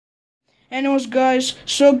Anyways, guys,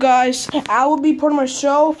 I will be part of my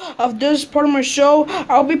show of this part of my show.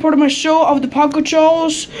 I'll be part of my show of the pocket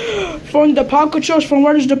shows from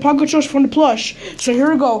where is the pocket shows from the plush. So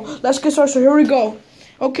here we go. Let's get started. So here we go.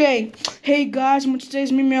 Okay, hey guys,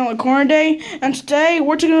 today's me, Malach Day, and today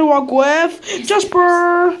we're taking a walk with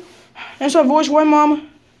Jasper. That's our voice, why, Mom?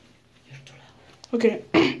 Okay,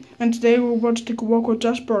 and today we're about to take a walk with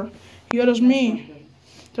Jasper. Yeah, that's me.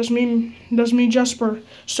 That's me, Jasper.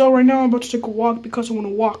 So right now I'm about to take a walk because I want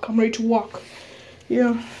to walk. I'm ready to walk.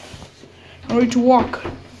 Yeah, I'm ready to walk.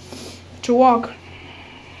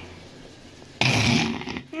 I'm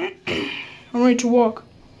ready to walk.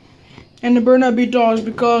 And there better not be dogs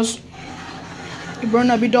because there better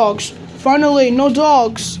not be dogs. Finally, no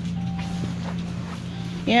dogs.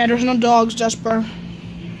 Yeah, there's no dogs, Jasper.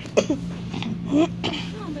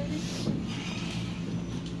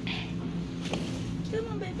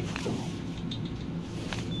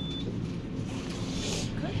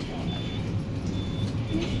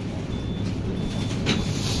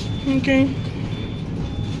 Okay.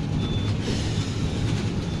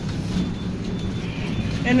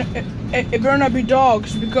 And it better not be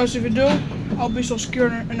dogs, because if you do, I'll be so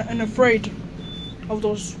scared and afraid of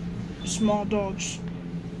those small dogs.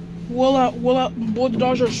 Both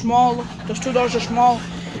dogs are small. Those two dogs are small,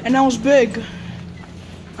 and I was big.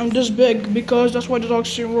 I'm this big because that's why the dogs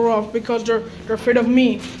seem rough, because they're afraid of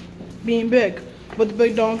me being big. But the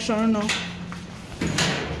big dogs, I don't know.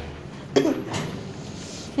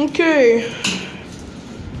 Okay.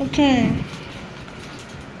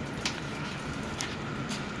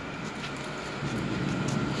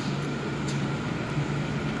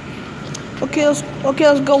 Okay,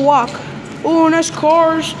 let's go walk. Oh, nice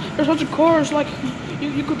cars. There's lots of cars, like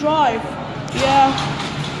you could drive. Yeah.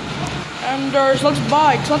 And there's lots of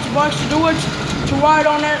bikes to do it, to ride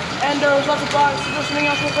on it, and there's lots of bikes to do something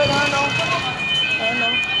else with it. I don't know.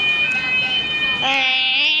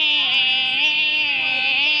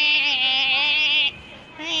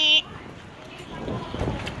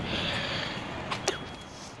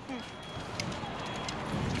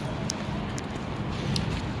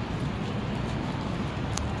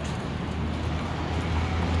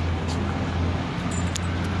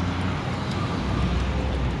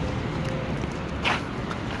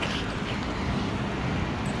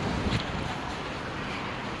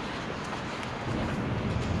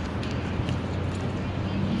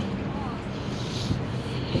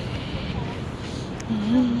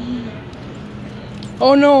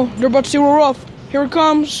 Oh no, they're about to see we're off. Here it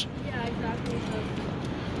comes. Yeah, exactly.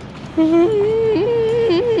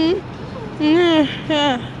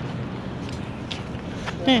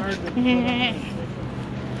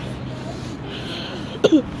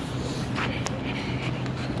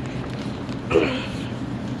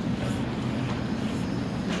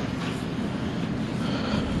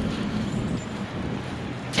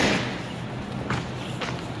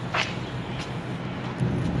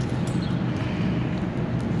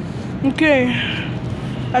 Okay,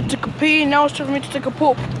 I took a pee, now it's time for me to take a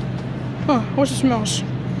poop. Huh, what's it smells?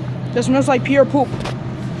 That smells like pee or poop.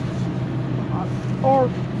 Or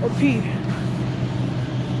pee.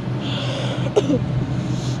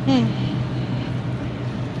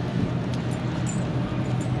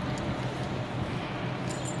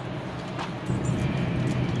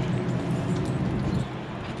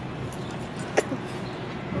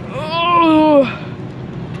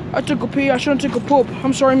 I took a pee, I shouldn't take a poop.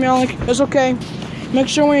 I'm sorry, Malach. It's okay. Make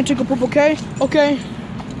sure when you take a poop, okay? Okay.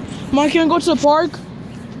 Mom, can I go to the park?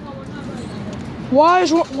 No, we're not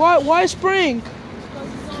ready. Why is spring?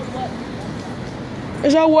 Because it's all wet.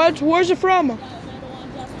 Is that wet? Where's it from? Yeah,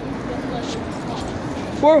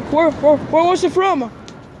 Where was it from?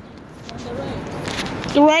 From the rain.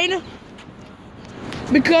 The rain?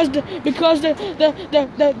 Because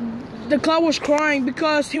the cloud was crying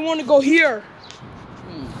because he wanted to go here.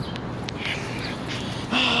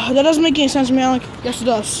 That doesn't make any sense, Malach. Yes, it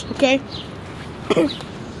does. Okay.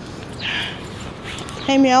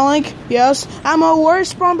 Hey, Malach. Yes, I'm a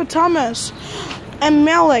worst from Thomas. And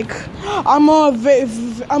Malach,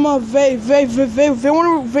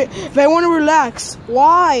 they want to relax.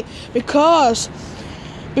 Why? Because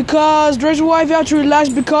the reason why they have to relax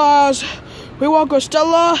because we walk with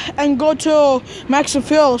Stella and go to Max and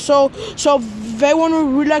Phil. So they want to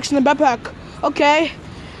relax in the backpack. Okay.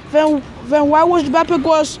 Then why was the backpack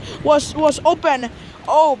was open?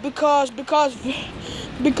 Oh, because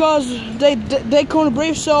they couldn't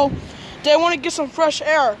breathe, so they want to get some fresh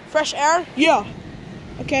air. Fresh air? Yeah.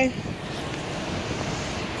 Okay.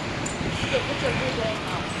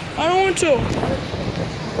 I don't want to.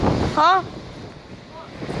 Huh?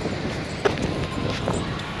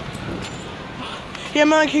 Yeah,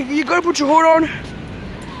 man, you gotta put your hood on.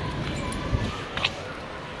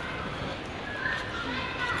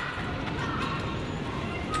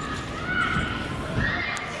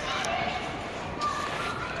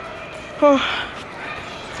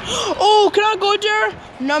 Oh, can I go there?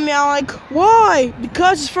 No, Malach. Why?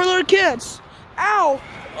 Because it's for little kids. Ow.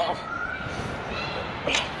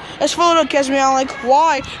 It's for little kids, Malach.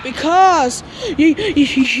 Why? Because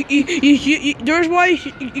there's why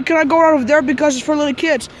you cannot go out of there because it's for little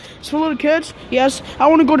kids. It's for little kids? Yes. I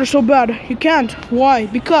want to go there so bad. You can't. Why?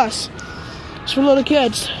 Because it's for little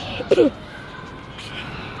kids.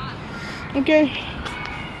 Okay.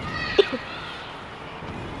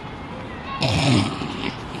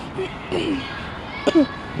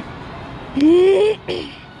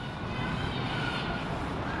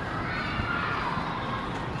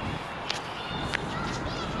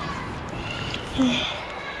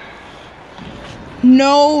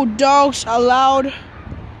 No dogs allowed.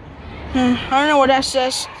 I don't know what that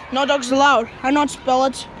says. No dogs allowed. I know how to spell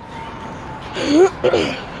it.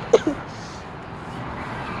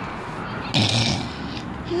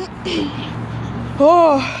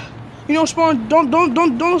 Oh, you know, Spawn. Don't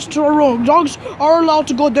listen to our rule. Dogs are allowed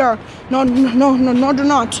to go there. No, they're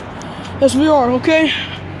not. Yes, we are. Okay.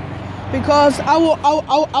 Because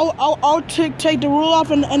I'll take the rule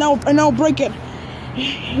off and I'll break it.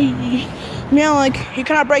 Malach, you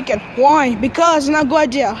cannot break it. Why? Because it's not a good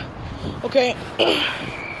idea. Okay.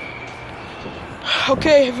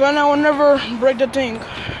 Okay, then I will never break the thing.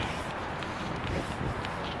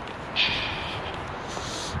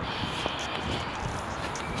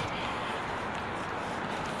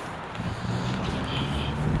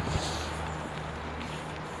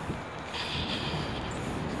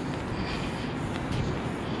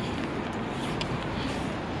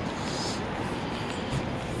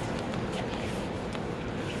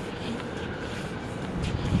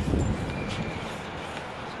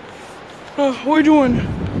 What are you doing?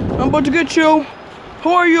 I'm about to get you. Who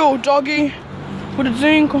are you, doggy? With a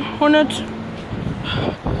zinc on it?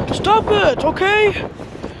 Stop it, okay?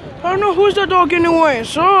 I don't know who's that dog anyway,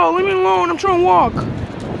 so leave me alone. I'm trying to walk.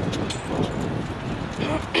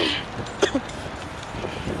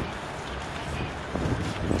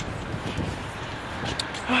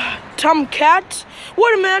 Tomcat?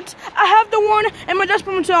 Wait a minute. I have the one in my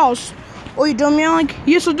Jasper's house. Oh, you do, Malach?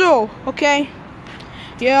 Yes, I do. Okay.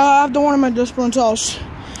 Yeah, I have the one in my Jasper's house.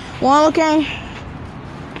 Well, okay.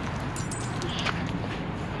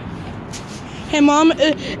 Hey, Mom.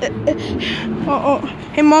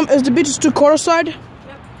 Hey, Mom. Is the beach too cold outside? Yep.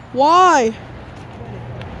 Why?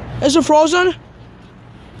 Is it frozen?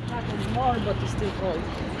 Not anymore, but it's still cold.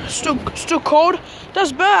 Still cold?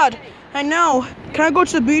 That's bad. I know. Can I go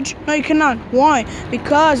to the beach? No, you cannot. Why?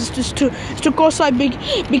 Because it's too cold outside.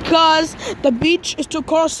 Because the beach is too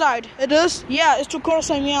cold outside. It is? Yeah, it's too cold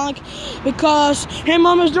outside, Malach. Because, hey,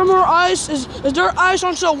 Mom, is there more ice? Is there ice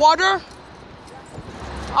on the water?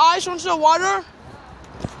 Ice on the water?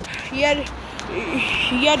 Yeah,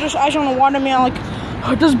 there's ice on the water, Malach.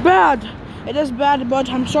 Oh, that's bad. It is bad, but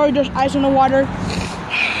I'm sorry there's ice on the water.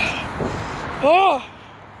 Oh.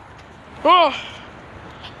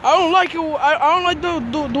 I don't like it. I don't like the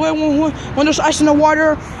way when there's ice in the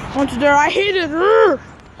water onto there. I hate it.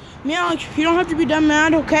 Malach, you don't have to be that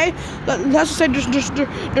mad, okay? Let's say there's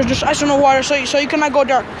ice in the water, so you cannot go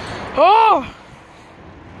there. Oh.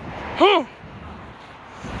 Huh.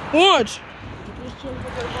 What?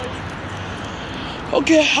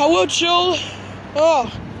 Okay, I will chill. Oh,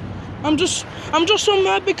 I'm just so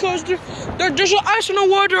mad because there's ice in the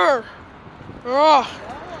water. Oh.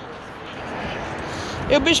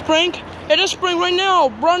 It'll be spring. It is spring right now.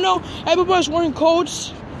 Right now, everybody's wearing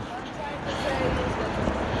coats.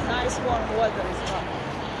 Nice warm weather is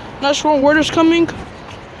coming. Nice warm weather's coming.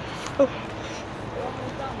 Oh.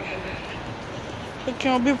 Okay,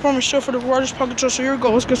 I'll be for myself for the largest pocket show. So here we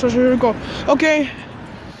go. Let's get started. Here we go. Okay.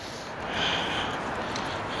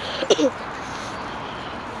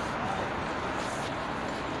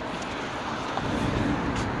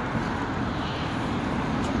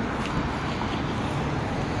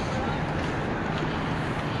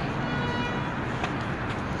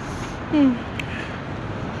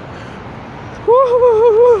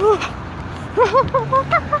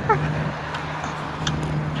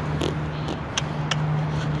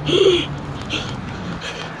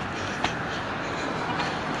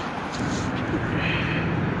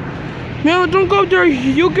 Man, don't go there.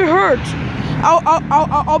 You'll get hurt.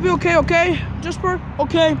 I'll be okay. Okay, Jasper.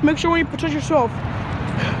 Okay, make sure when you protect yourself,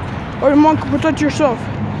 or your mom can protect yourself.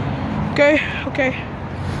 Okay.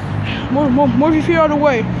 Move your feet out of the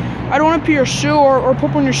way. I don't want to pee your shoe or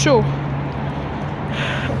poop on your shoe.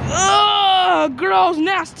 Ugh, gross,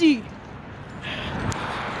 nasty.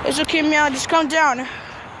 It's okay, Meow, just calm down.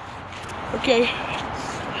 Okay.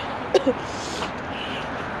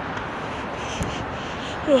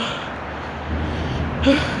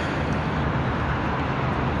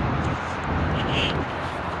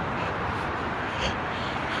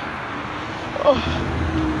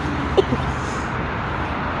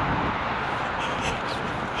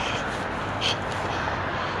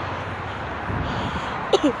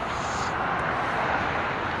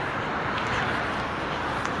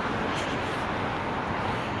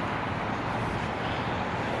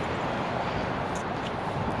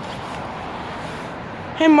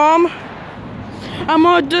 Hey, Mom.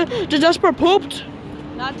 The Jasper pooped?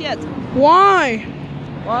 Not yet. Why?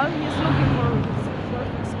 Well, he's looking for a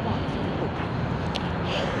perfect spot.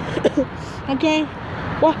 Okay.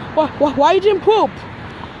 Why you didn't poop?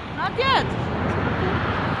 Not yet.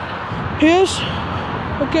 Here's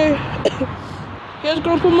okay. Here's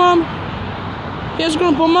Grandpa Mom. Here's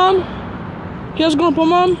Grandpa Mom. Here's Grandpa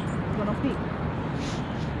Mom. I'm gonna pee.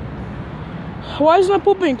 Why is it not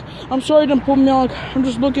pooping? I'm sorry, I didn't poop, Malach. I'm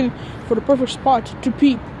just looking for the perfect spot to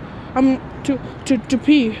pee. To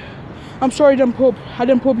pee. I'm sorry, I didn't poop. I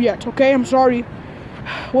didn't poop yet. Okay, I'm sorry.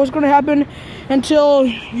 What's gonna happen until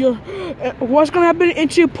you? What's gonna happen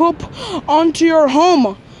until you poop onto your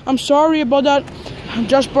home? I'm sorry about that,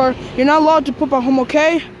 Jasper. You're not allowed to poop at home,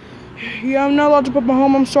 okay? Yeah, I'm not allowed to poop at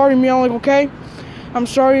home. I'm sorry, Malach. Okay, I'm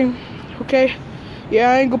sorry. Okay.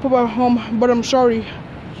 Yeah, I ain't gonna poop at home, but I'm sorry.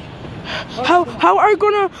 How are you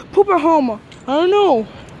gonna poop at home? I don't know.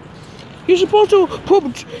 You're supposed to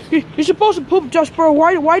poop. You're supposed to poop, Jasper.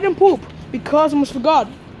 Why didn't poop? Because I almost forgot.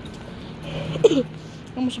 I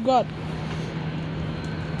almost forgot.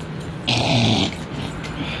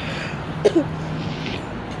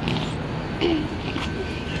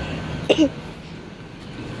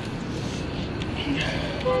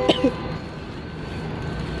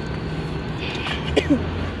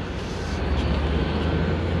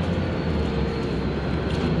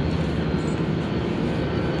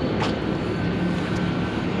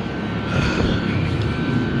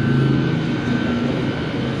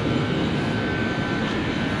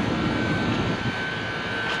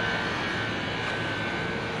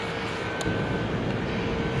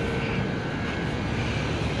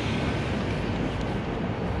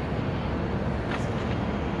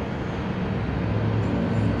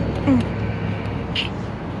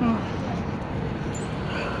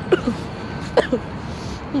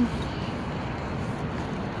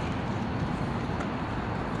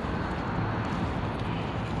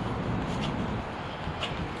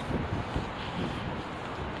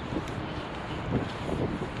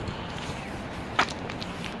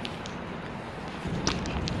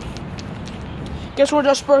 Guess what,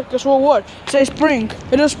 Jasper? Guess what? Say spring.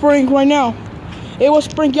 It is spring right now. It was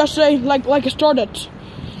spring yesterday, like it started,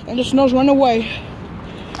 and the snow's run away.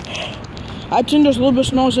 I think there's a little bit of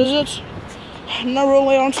snows, is it? Not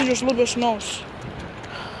really. I don't think there's a little bit of snows.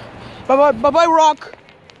 Bye bye, rock.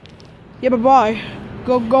 Yeah, bye bye.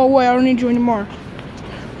 Go away. I don't need you anymore.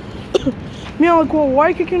 Meow, like, well, why are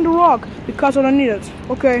you kicking the rock? Because I don't need it.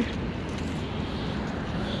 Okay.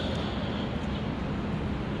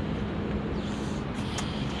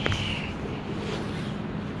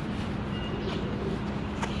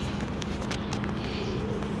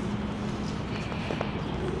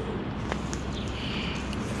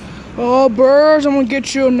 Oh, birds, I'm gonna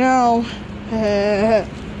get you now. Get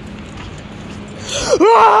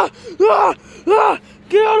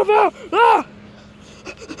out of here!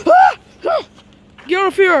 Get out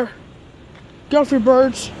of here! Get out of here,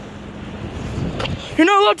 birds. You're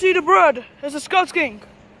not allowed to eat the bread. It's disgusting.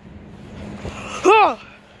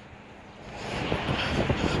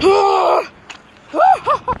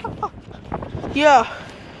 Yeah.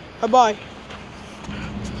 Bye-bye.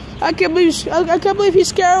 I can't believe he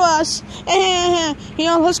scared us. You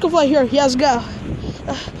know, let's go fly here. Yes, go.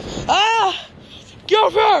 Get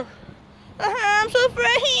off here! I'm so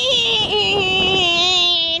afraid.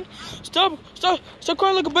 Stop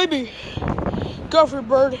crying like a baby. Get off here,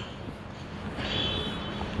 bird.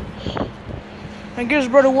 And get his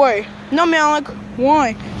bird away. No, Malach.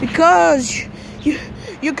 Why? Because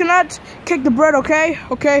you cannot kick the bird, okay?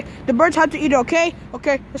 Okay? The birds have to eat it, okay?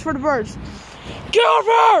 Okay, it's for the birds. Get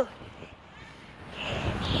over!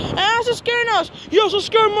 And that's just scaring us. You also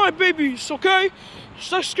scare my babies, okay?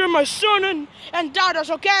 Stop scaring my son and daughters,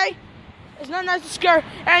 okay? It's not nice to scare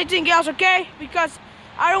anything else, okay? Because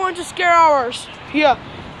I don't want to scare ours. Yeah,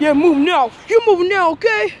 move now. You move now,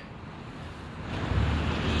 okay?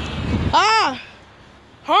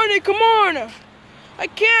 Honey, come on. I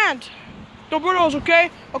can't. No burritos, okay?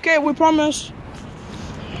 Okay, we promise.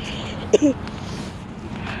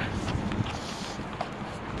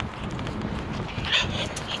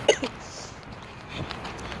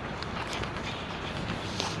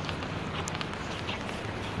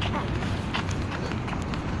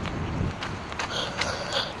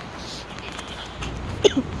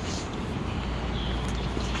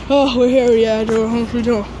 Oh, we're here, yeah, we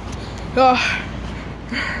do.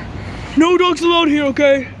 No dogs allowed here,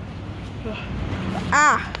 okay?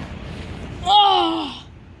 Oh!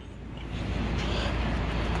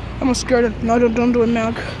 I'm scared. No, don't do it,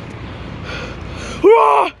 Malach.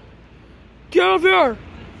 Ah! Get out of here!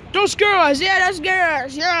 Don't scare us! Yeah, don't scare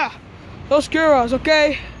us! Yeah! Don't scare us,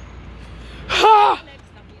 okay?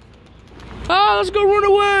 Let's go run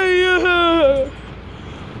away! Yeah!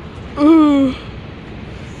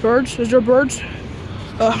 Birds? Is there birds?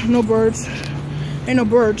 No birds. Ain't no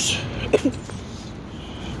birds.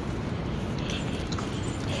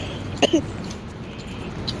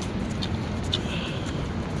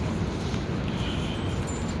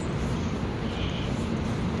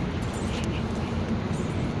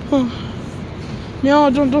 No,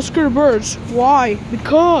 don't scare the birds. Why?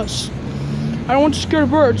 Because I don't want to scare the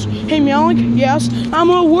birds. Hey, Malach, yes?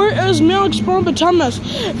 Where is Malach's phone but Thomas?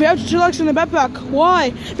 We have 2 legs in the backpack.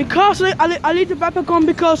 Why? Because I leave the backpack on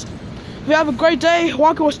because we have a great day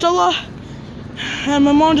walking with Stella. And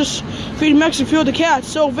my mom just feeding Max and feed the cat.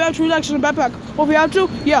 So we have to relax in the backpack. What we have to?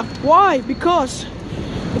 Yeah. Why? Because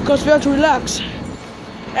we have to relax.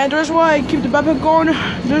 And that's why I keep the backpack on.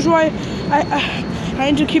 That's why I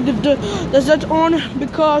need to keep the set on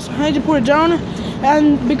because I need to put it down,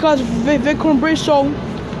 and because they couldn't breathe, so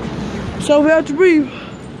we have to breathe.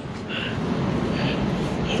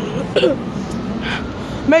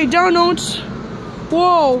 McDonald's.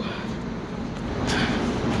 Whoa.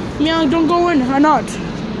 Malach, don't go in. I'm not.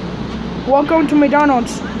 Welcome to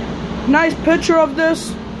McDonald's. Nice picture of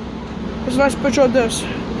this. There's a nice picture of this.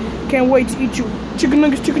 Can't wait to eat you. Chicken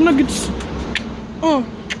nuggets, chicken nuggets.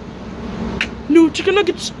 New chicken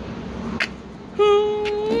nuggets.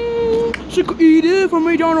 So could eat it from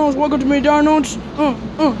McDonald's. Welcome to McDonald's.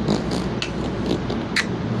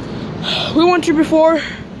 We went here before.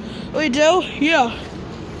 We do? Yeah.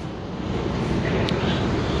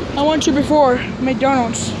 I went here before.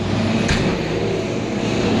 McDonald's.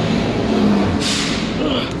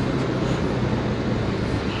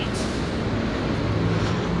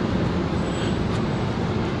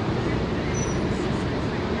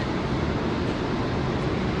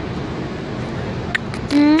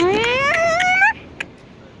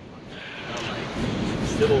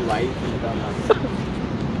 Still light.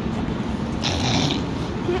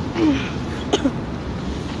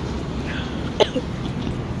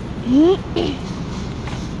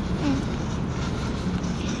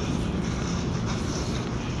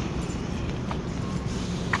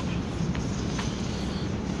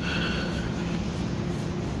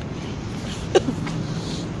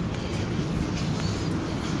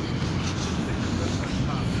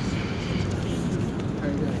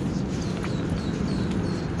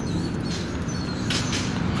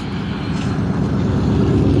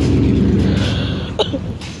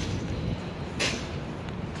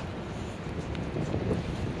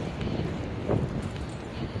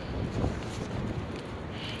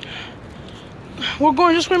 We're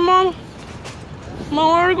going this way, Mom.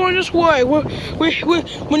 Mom, we're going this way.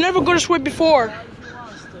 We never go this way before.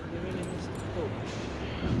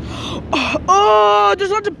 Oh,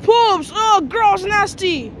 there's lots of poops. Oh, gross,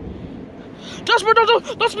 nasty. Jasper,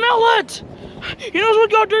 don't smell it. You know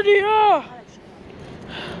what got dirty.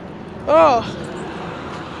 Oh.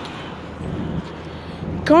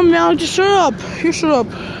 Come on, Malach, just shut up. You shut up.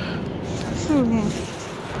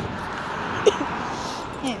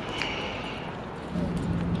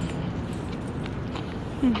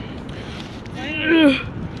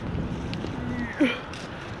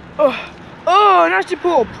 Oh, nasty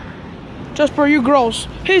poop. Jasper, you gross.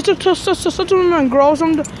 Hey, such a man gross.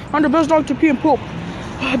 I'm the best dog to pee and poop.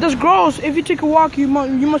 That's gross. If you take a walk, you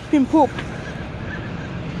must pee and poop.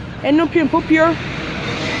 Ain't no pee and poop here.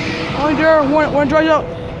 Only there when it dries out.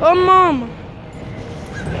 Oh, Mom.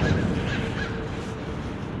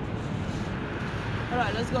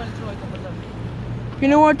 Alright, let's go and throw it over there. You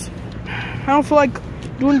know what? I don't feel like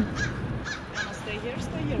doing. Wanna stay here?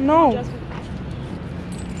 Stay here. No. Just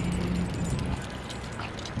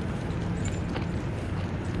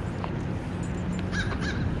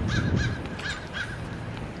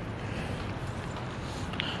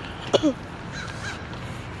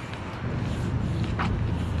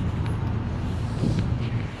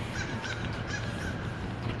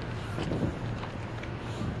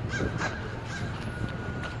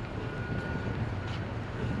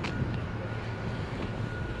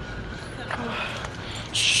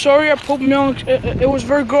sorry I pooped milk. It was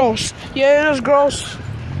very gross. Yeah, it is gross.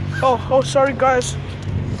 Oh, sorry guys.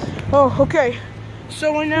 Oh, okay.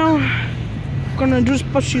 So right now, I'm gonna do this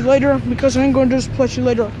plushie later because I ain't gonna do this plushie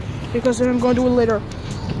later because I am gonna do it later.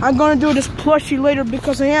 I'm gonna do this plushie later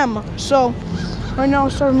because I am. So, right now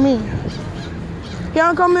it's starting me. Yeah,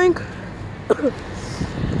 I'm coming.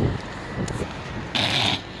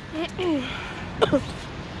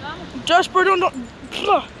 Jasper, don't.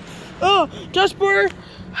 Jasper,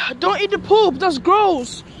 don't eat the poop. That's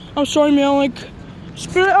gross. I'm sorry, Malach.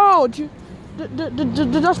 Spit it out.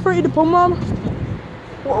 Did Jasper eat the poop, Mom?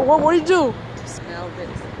 What do you do? Smell this.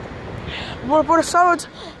 For the salad,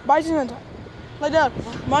 biting it. Like that.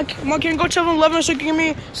 Mom, can you go to 7-Eleven so you can give me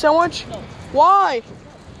a sandwich? No. Why?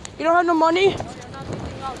 You don't have no money? No, you're not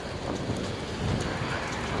eating out.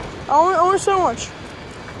 I want a sandwich.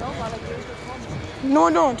 No, Malach, you're just home. No,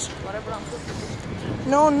 I don't. Whatever I'm cooking.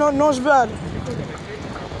 No, it's bad.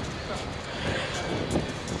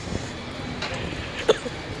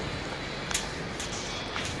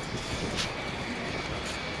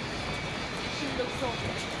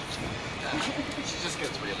 She just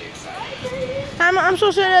gets really excited. I'm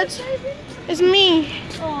so sad. It's me.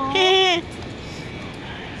 So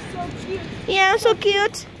cute. Yeah, I'm so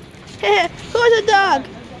cute. Who's the dog?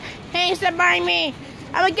 Hey, stop by me.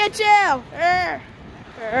 I'm gonna get you. I'm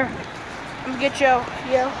gonna get you.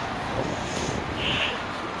 Yeah.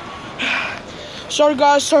 Sorry,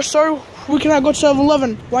 guys. Sorry. We cannot go to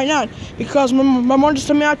 7-Eleven. Why not? Because my mom just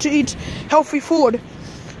told me how to eat healthy food.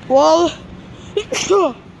 Well,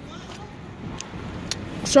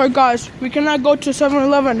 sorry, guys. We cannot go to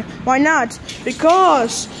 7-Eleven. Why not?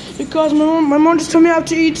 Because my mom just told me how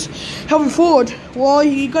to eat healthy food. Well,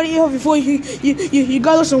 you gotta eat healthy food. You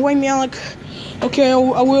gotta lose some weight, Malach. Okay, I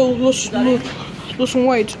will lose some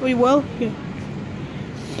weight. Oh, you will? Yeah.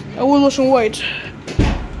 I will lose some weight.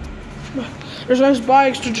 There's nice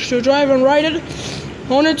bikes to drive and ride it.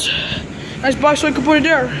 On it. Nice bike so I can put it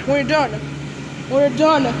there when you're done. When you're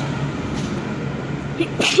done.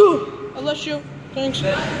 I'll let you. Thanks.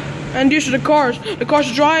 And these are the cars. The cars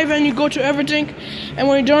to drive and you go to everything. And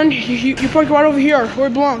when you're done, you park right over here where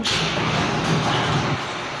it belongs.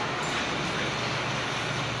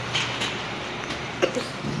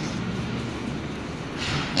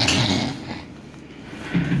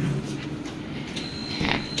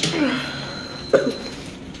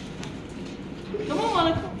 Come on,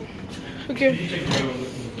 Malach. Okay.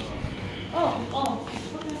 Oh, okay.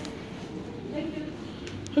 Thank you.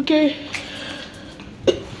 Okay.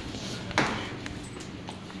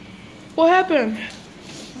 What happened? I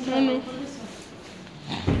don't know.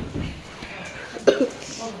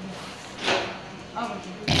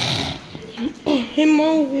 Hey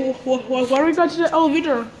Mo, why do we got to the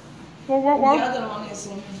elevator? The other one is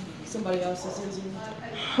somebody else is using it.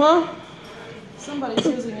 Huh? Somebody's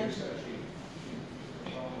using it.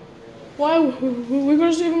 Why? We're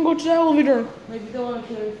gonna even go to the elevator. Maybe they want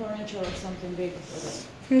to carry furniture or something big.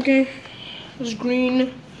 Okay. It's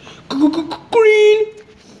green. Green!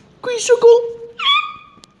 Green circle!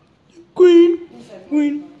 Green!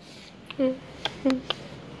 Green.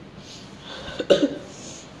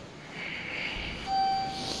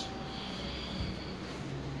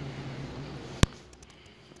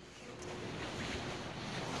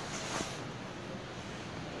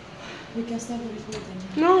 We can start recording.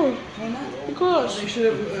 No, Why not? because. They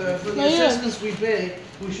should have, for the Not yet. assessments we pay,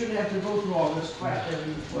 we shouldn't have to go through all this crap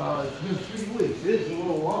every, well, it's been 3 weeks, it is a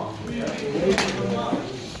little long.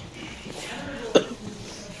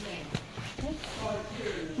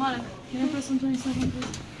 Malach, can you press on 27,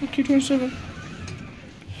 please? Okay, 27.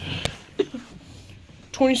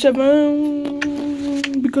 27,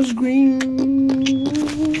 because green.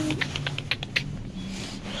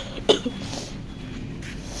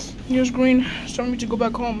 Here's green. It's time for me to go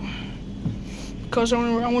back home because I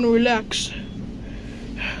want to relax.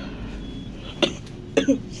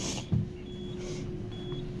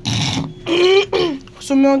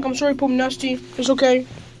 So Malach, I'm sorry, poop nasty. It's okay.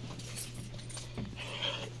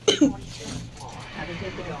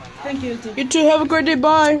 Thank you, too. You too. Have a great day.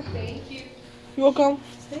 Bye. Thank you. You're welcome.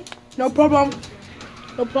 Stay. No problem.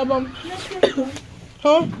 No problem.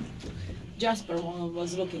 Huh? Jasper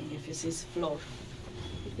was looking if it's his floor.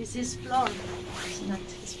 If it's his floor, it's not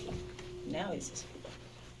his floor. Now it's his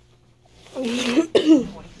floor.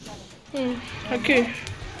 Okay.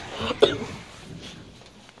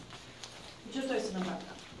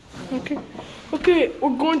 Okay. Okay,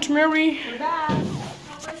 we're going to marry. We're back.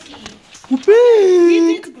 How was he? He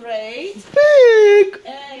Big. did great. Big.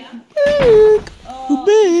 Big.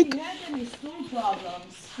 Big. He had any stool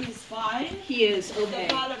problems. He's fine. He is, The okay.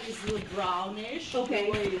 color is brownish. Okay.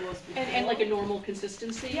 The way normal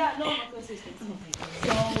consistency? Yeah, normal consistency.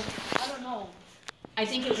 So I don't know. I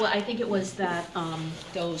think it was that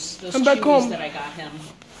those I'm back chewies home. that I got him.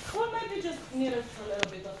 Well, maybe just needed a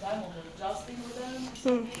little bit of time of adjusting with them.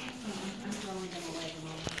 I'm throwing them away at the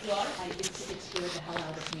moment. It scared the hell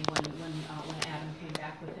out of me when Adam came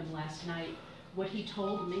back with him last night. What he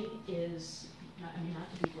told me is, not to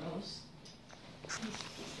be gross, he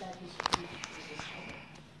said he's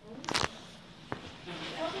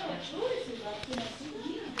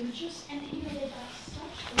they're just, and you know, they got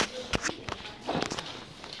such a good feeling.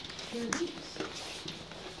 They're leaves.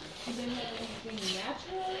 Do they have anything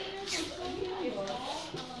natural in it or something? Or?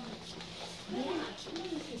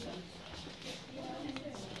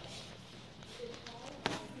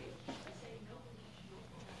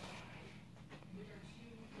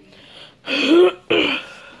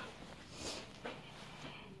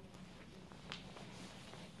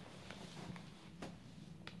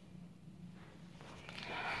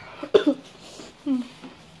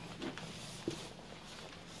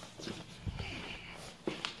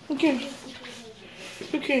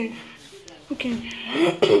 Okay.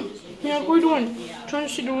 Yeah, what are you doing? Trying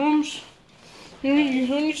to see the rooms? You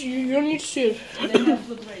don't need to see it. They have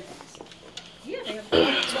good ratings. Yeah, they have good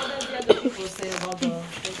ratings. What does the other people say about the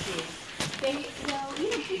shoes? I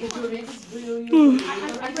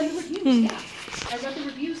read the reviews, yeah. I read the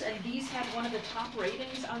reviews, and these have one of the top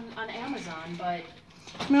ratings on Amazon, but...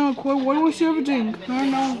 No, why do we see everything?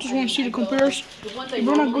 No, just want to see the comparison.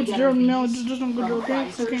 We're not good to there now, it doesn't go there,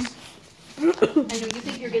 okay? I know you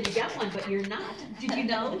think you're going to get one, but you're not. Did you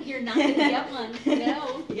know? You're not going to get one.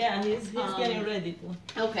 No. Yeah, he's getting ready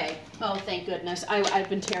to. Okay. Oh, thank goodness. I've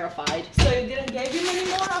been terrified. So you didn't give him any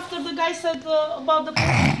more after the guy said about the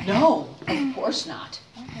price? No, of course not.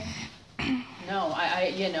 Okay. No,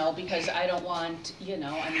 I because I don't want,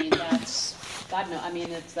 I mean, that's, God, no, I mean,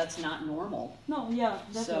 that's not normal. No, yeah,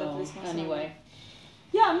 definitely. So, anyway.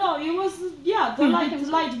 Yeah, no, it was, the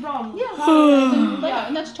light brown. Yeah, yeah,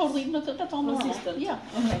 and that's totally, that's all normal. Consistent. Yeah,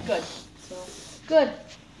 okay, good. So, good.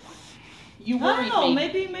 You worried I don't know,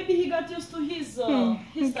 me. maybe he got used to his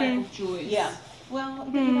type of choice. Yeah. Well,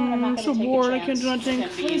 you know what, I'm not I'm so going to take bored, a I chance. can't do nothing.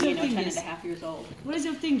 Him being, 10 and a half years old. Where is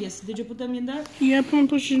your thingies? Did you put them in there? Yeah,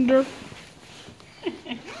 push in there.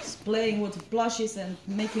 He's playing with plushies and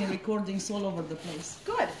making recordings all over the place.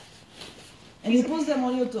 Good. And he puts them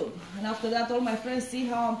on YouTube. And after that, all my friends see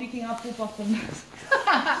how I'm picking up poop after that.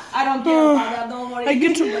 I don't care about that, don't worry. I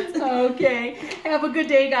get to... Okay. Have a good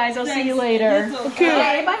day, guys. I'll see you Thanks. later. You too.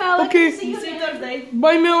 Okay. Bye, Malach. Okay. See you See you later. Thursday.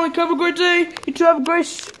 Bye, Malach. Have a great day. You two have a great...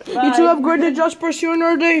 You two have a great day, Jasper. See you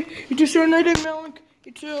another day. You two see you another day, Malach.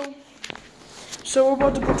 You too. So we're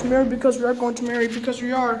about to go to Mary because we are going to Mary because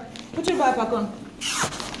we are. Put your backpack on.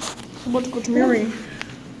 We're about to go to Mary.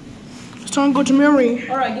 It's time to go to Mary.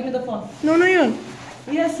 Alright, give me the phone. No, not yet.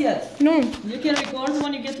 Yes, yet. No. You can record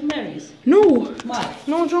when you get to Mary's. No. Mike.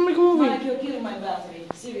 No, I'm trying to make a movie. Mike, you're killing my battery.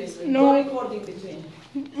 Seriously. No. No recording between.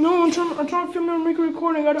 No, I'm trying to film and make a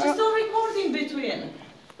recording. Just don't record in between.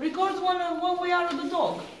 Record when we are with the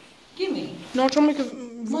dog. Give me. No, I'm trying to make a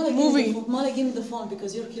movie. Molly, give me the phone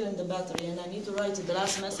because you're killing the battery and I need to write the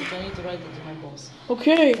last message. I need to write it to my boss.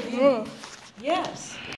 Okay. Yes.